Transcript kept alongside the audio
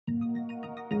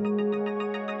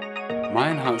My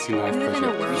enhancing life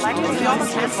project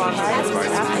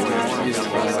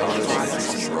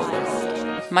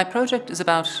My project is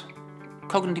about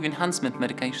cognitive enhancement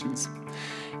medications.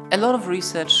 A lot of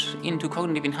research into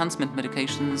cognitive enhancement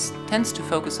medications tends to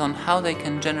focus on how they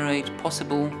can generate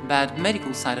possible bad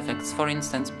medical side effects, for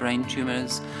instance brain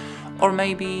tumors or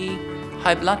maybe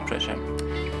high blood pressure.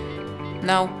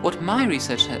 Now, what my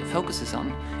research focuses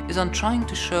on is on trying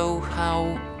to show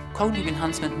how cognitive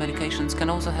enhancement medications can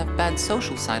also have bad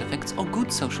social side effects or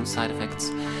good social side effects.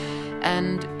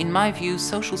 And in my view,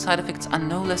 social side effects are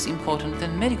no less important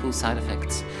than medical side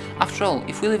effects. After all,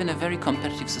 if we live in a very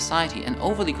competitive society, an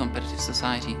overly competitive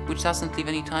society, which doesn't leave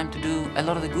any time to do a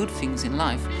lot of the good things in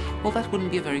life, well, that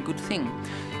wouldn't be a very good thing.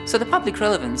 So the public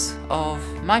relevance of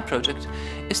my project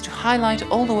is to highlight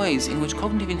all the ways in which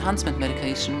cognitive enhancement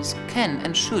medications can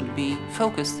and should be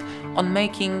focused on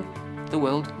making the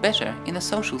world better in the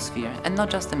social sphere and not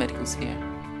just the medical sphere.